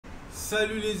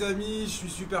Salut les amis, je suis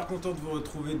super content de vous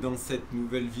retrouver dans cette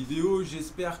nouvelle vidéo.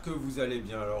 J'espère que vous allez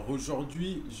bien. Alors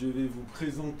aujourd'hui, je vais vous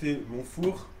présenter mon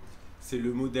four. C'est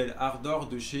le modèle Ardore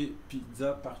de chez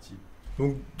Petit.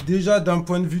 Donc déjà d'un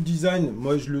point de vue design,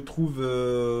 moi je le trouve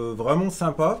vraiment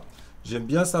sympa. J'aime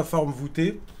bien sa forme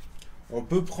voûtée. On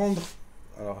peut prendre,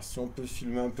 alors si on peut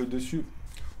filmer un peu dessus,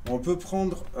 on peut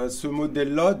prendre ce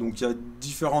modèle-là, donc il y a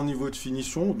différents niveaux de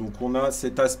finition. Donc on a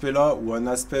cet aspect-là ou un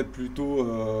aspect plutôt,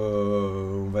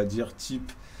 on va dire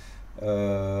type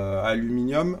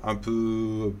aluminium, un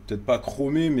peu, peut-être pas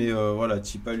chromé, mais voilà,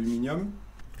 type aluminium.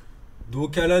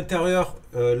 Donc à l'intérieur,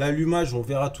 l'allumage, on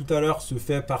verra tout à l'heure, se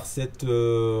fait par cette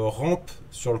rampe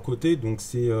sur le côté. Donc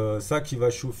c'est ça qui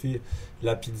va chauffer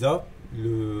la pizza,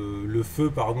 le feu,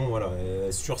 pardon, voilà,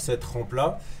 sur cette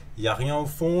rampe-là. Il n'y a rien au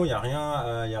fond, il n'y a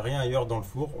rien ailleurs dans le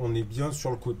four. On est bien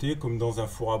sur le côté, comme dans un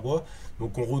four à bois.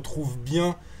 Donc on retrouve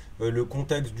bien le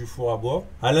contexte du four à bois.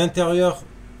 À l'intérieur,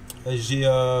 j'ai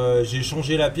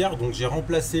changé la pierre. Donc j'ai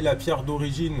remplacé la pierre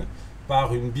d'origine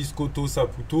par une biscotto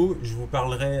saputo. Je vous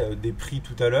parlerai des prix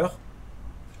tout à l'heure.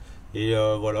 Et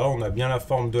voilà, on a bien la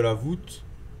forme de la voûte.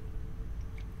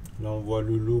 Là on voit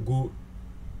le logo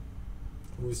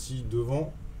aussi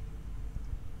devant.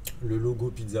 Le logo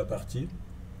Pizza Party.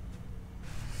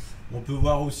 On peut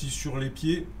voir aussi sur les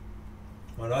pieds,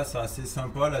 voilà, c'est assez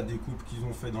sympa la découpe qu'ils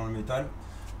ont fait dans le métal.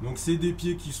 Donc c'est des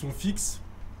pieds qui sont fixes,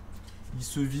 ils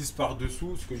se visent par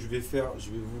dessous. Ce que je vais faire,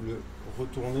 je vais vous le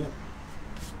retourner.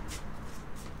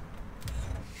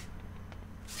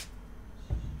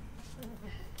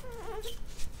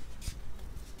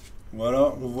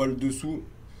 Voilà, on voit le dessous,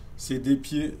 c'est des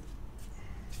pieds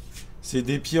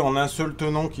en un seul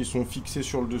tenant qui sont fixés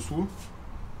sur le dessous.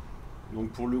 Donc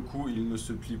pour le coup, il ne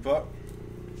se plie pas.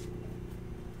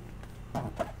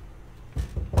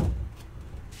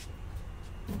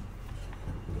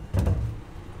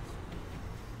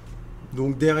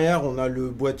 Donc derrière, on a le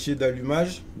boîtier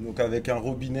d'allumage, donc avec un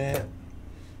robinet,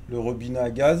 le robinet à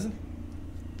gaz,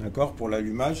 d'accord, pour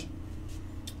l'allumage.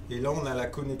 Et là, on a la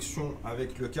connexion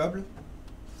avec le câble.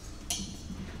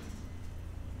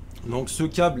 Donc ce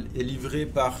câble est livré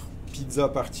par Pizza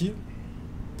Party.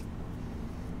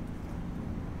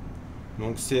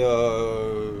 Donc c'est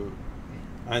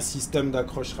un système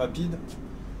d'accroche rapide.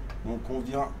 Donc on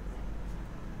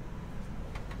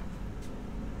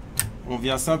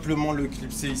vient simplement le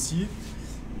clipser ici.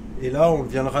 Et là on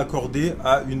vient le raccorder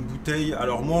à une bouteille.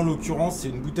 Alors moi en l'occurrence c'est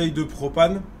une bouteille de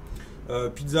propane.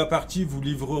 Pizza Party vous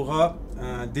livrera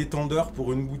un détendeur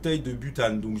pour une bouteille de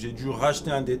butane. Donc j'ai dû racheter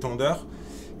un détendeur.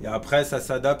 Et après ça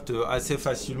s'adapte assez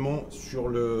facilement sur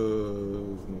le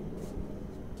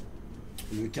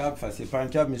câble, enfin c'est pas un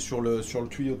câble mais sur le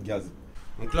tuyau de gaz.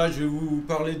 Donc là je vais vous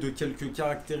parler de quelques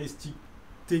caractéristiques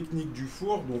techniques du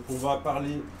four. Donc on va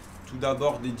parler tout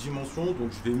d'abord des dimensions.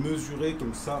 Donc je vais mesurer,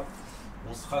 comme ça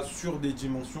on sera sûr des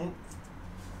dimensions.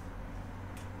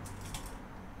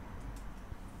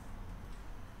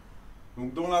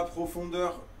 Donc dans la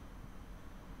profondeur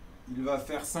il va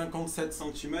faire 57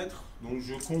 cm. Donc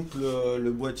je compte le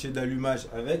boîtier d'allumage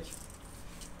avec.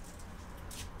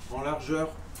 En largeur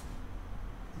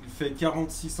il fait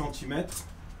 46 cm.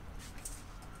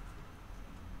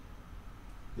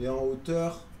 Et en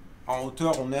hauteur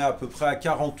on est à peu près à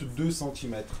 42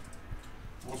 cm.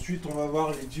 Ensuite on va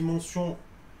voir les dimensions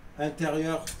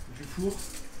intérieures du four.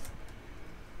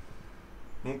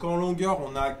 Donc en longueur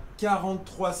on a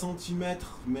 43 cm,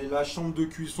 mais la chambre de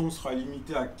cuisson sera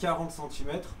limitée à 40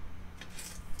 cm.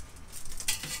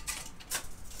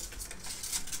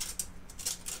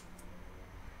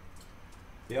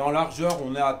 Et en largeur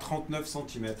on est à 39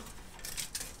 cm.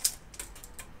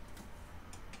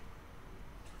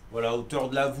 Voilà, hauteur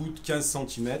de la voûte 15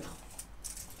 cm.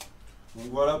 Donc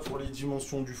voilà pour les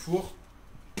dimensions du four.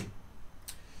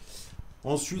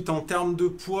 Ensuite en termes de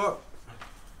poids,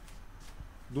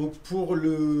 donc pour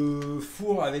le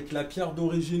four avec la pierre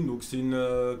d'origine, donc c'est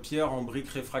une pierre en brique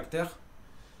réfractaire,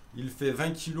 il fait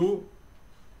 20 kg.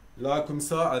 Là comme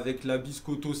ça avec la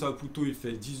biscotto saputo il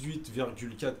fait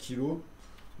 18,4 kg.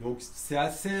 Donc c'est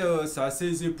assez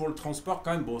aisé pour le transport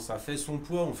quand même. Bon, ça fait son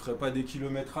poids, on ne ferait pas des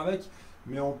kilomètres avec,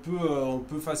 mais on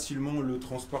peut facilement le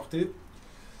transporter.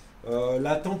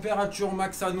 La température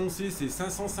max annoncée c'est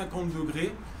 550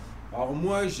 degrés. Alors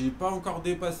moi j'ai pas encore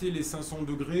dépassé les 500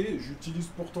 degrés, j'utilise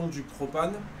pourtant du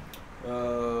propane.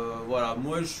 Voilà,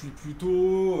 moi je suis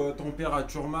plutôt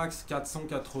température max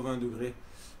 480 degrés,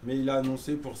 mais il a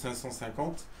annoncé pour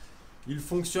 550. Il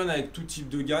fonctionne avec tout type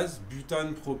de gaz,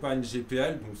 butane, propane,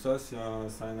 GPL, donc ça c'est un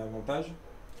avantage.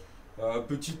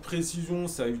 Petite précision,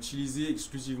 ça a utilisé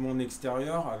exclusivement en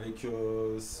extérieur. Avec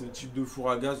ce type de four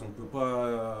à gaz, on ne peut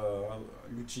pas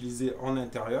l'utiliser en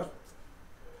intérieur.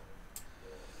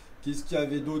 Qu'est-ce qu'il y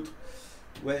avait d'autre?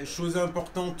 Ouais, chose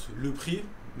importante, le prix.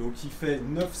 Donc il fait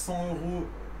 900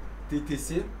 €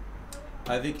 TTC.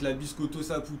 Avec la Biscotto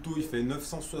Saputo, il fait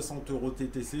 960 €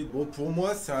 TTC. Bon, pour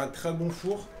moi, c'est un très bon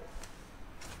four.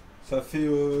 Ça fait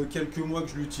quelques mois que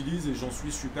je l'utilise et j'en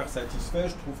suis super satisfait.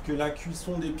 Je trouve que la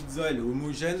cuisson des pizzas, elle est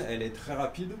homogène, elle est très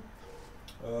rapide.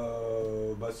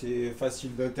 C'est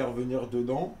facile d'intervenir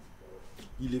dedans.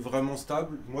 Il est vraiment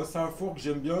stable. Moi, c'est un four que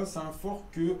j'aime bien. C'est un four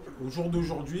que, au jour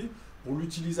d'aujourd'hui, pour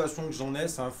l'utilisation que j'en ai,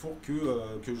 c'est un four que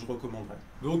je recommanderais.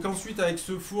 Donc ensuite, avec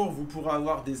ce four, vous pourrez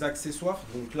avoir des accessoires.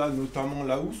 Donc là, notamment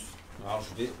la housse. Alors,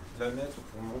 je vais la mettre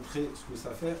pour montrer ce que ça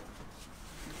fait.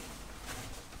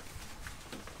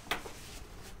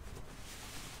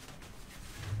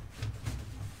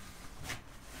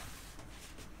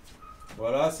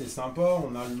 Voilà, c'est sympa.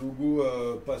 On a le logo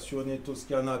Passionné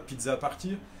Toscana Pizza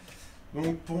Party.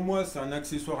 Donc pour moi, c'est un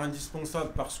accessoire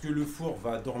indispensable parce que le four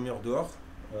va dormir dehors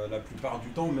la plupart du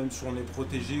temps, même si on est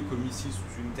protégé comme ici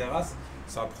sous une terrasse,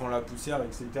 ça prend la poussière,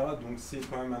 etc. Donc c'est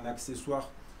quand même un accessoire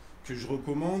que je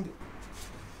recommande.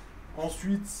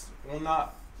 Ensuite, on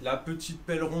a la petite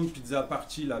pelle ronde Pizza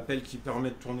Party, la pelle qui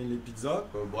permet de tourner les pizzas.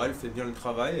 Elle fait bien le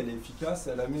travail, elle est efficace.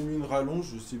 Elle a même une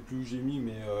rallonge, je ne sais plus où j'ai mis,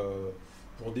 mais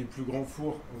pour des plus grands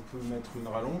fours, on peut mettre une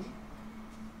rallonge.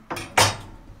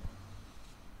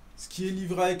 Ce qui est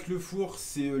livré avec le four,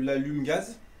 c'est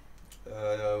l'allume-gaz.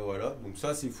 Voilà, donc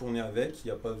ça c'est fourni avec, il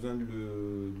n'y a pas besoin de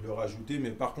le rajouter,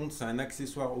 mais par contre c'est un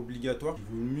accessoire obligatoire.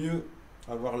 Il vaut mieux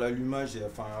avoir l'allumage et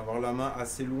enfin avoir la main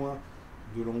assez loin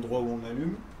de l'endroit où on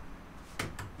allume.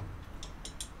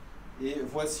 Et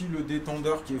voici le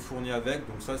détendeur qui est fourni avec,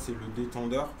 donc ça c'est le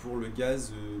détendeur pour le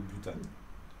gaz butane.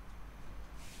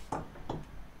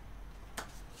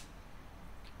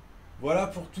 Voilà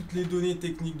pour toutes les données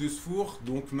techniques de ce four.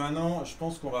 Donc maintenant, je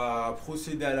pense qu'on va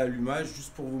procéder à l'allumage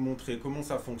juste pour vous montrer comment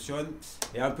ça fonctionne.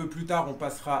 Et un peu plus tard, on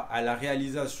passera à la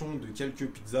réalisation de quelques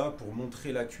pizzas pour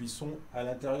montrer la cuisson à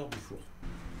l'intérieur du four.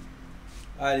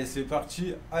 Allez, c'est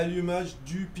parti, allumage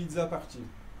du Pizza Party.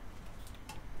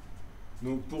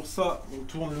 Donc pour ça, on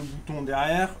tourne le bouton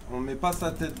derrière, on ne met pas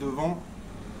sa tête devant.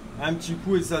 Un petit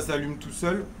coup et ça s'allume tout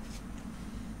seul.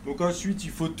 Donc ensuite,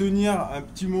 il faut tenir un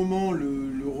petit moment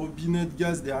le robinet de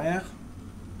gaz derrière,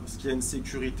 parce qu'il y a une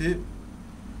sécurité.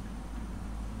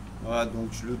 Voilà, donc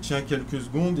je le tiens quelques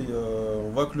secondes et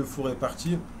on voit que le four est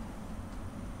parti.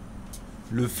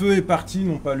 Le feu est parti,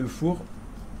 non pas le four.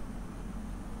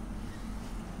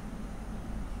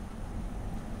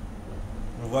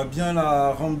 On voit bien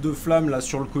la rampe de flamme là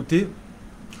sur le côté.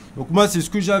 Donc moi, c'est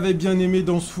ce que j'avais bien aimé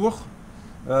dans ce four.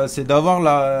 C'est d'avoir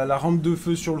la rampe de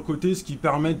feu sur le côté, ce qui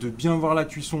permet de bien voir la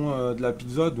cuisson de la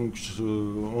pizza. Donc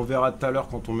on verra tout à l'heure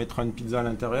quand on mettra une pizza à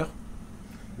l'intérieur.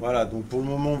 Voilà, donc pour le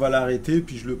moment on va l'arrêter,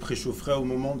 puis je le préchaufferai au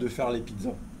moment de faire les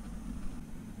pizzas.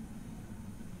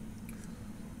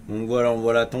 Donc voilà, on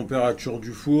voit la température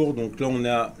du four. Donc là on est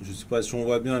à, je sais pas si on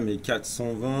voit bien, mais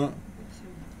 420,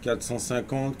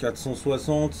 450,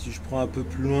 460. Si je prends un peu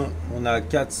plus loin, on est à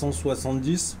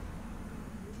 470.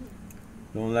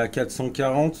 Là, on a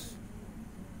 440,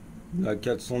 on a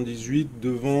 418,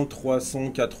 devant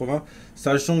 380,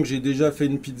 sachant que j'ai déjà fait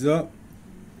une pizza.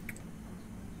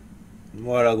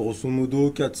 Voilà, grosso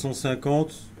modo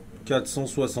 450,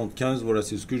 475, voilà,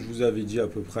 c'est ce que je vous avais dit à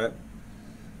peu près.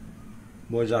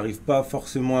 Moi, j'arrive pas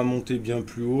forcément à monter bien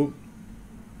plus haut,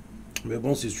 mais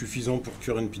bon, c'est suffisant pour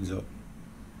cuire une pizza.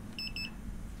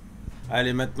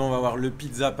 Allez, maintenant, on va voir le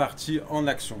Pizza Party en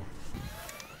action.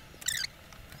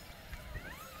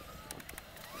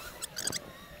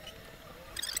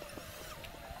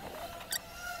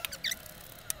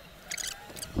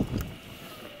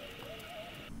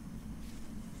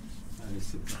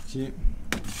 C'est parti.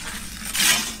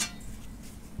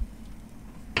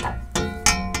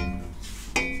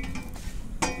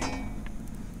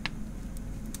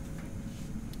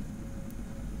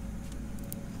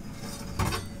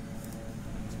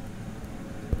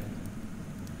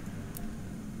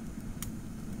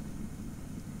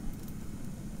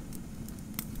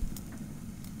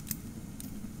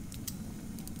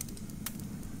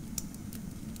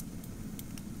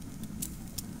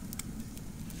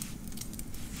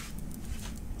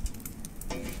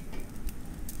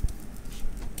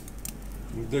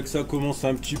 Dès que ça commence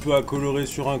un petit peu à colorer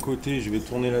sur un côté, je vais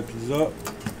tourner la pizza.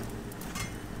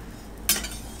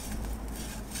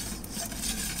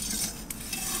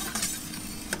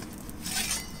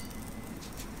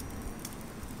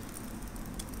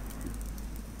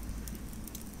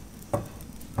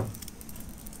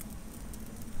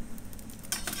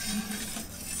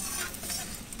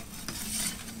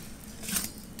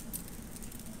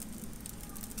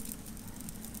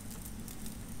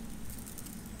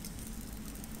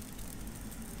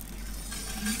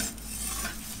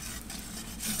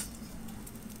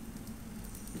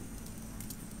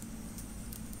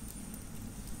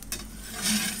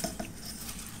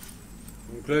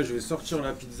 Donc là, je vais sortir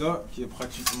la pizza qui est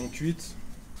pratiquement cuite.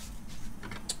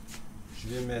 Je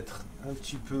vais mettre un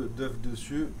petit peu d'œuf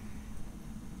dessus.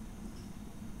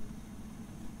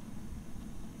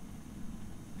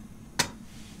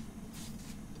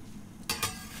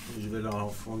 Et je vais la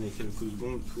enfourner quelques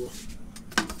secondes pour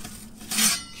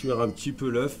cuire un petit peu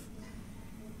l'œuf.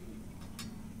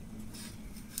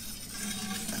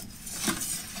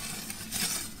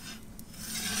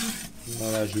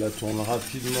 Voilà, je la tourne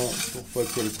rapidement pour pas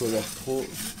qu'elle colore trop.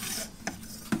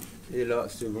 Et là,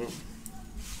 c'est bon.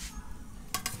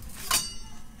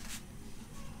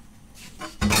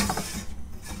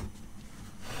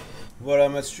 Voilà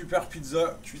ma super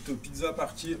pizza cuite au pizza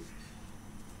party.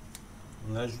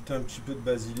 On a ajouté un petit peu de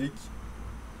basilic.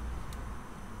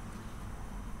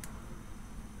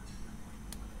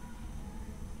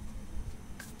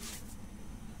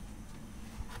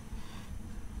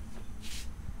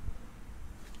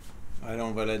 Allez,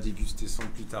 on va la déguster sans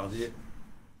plus tarder.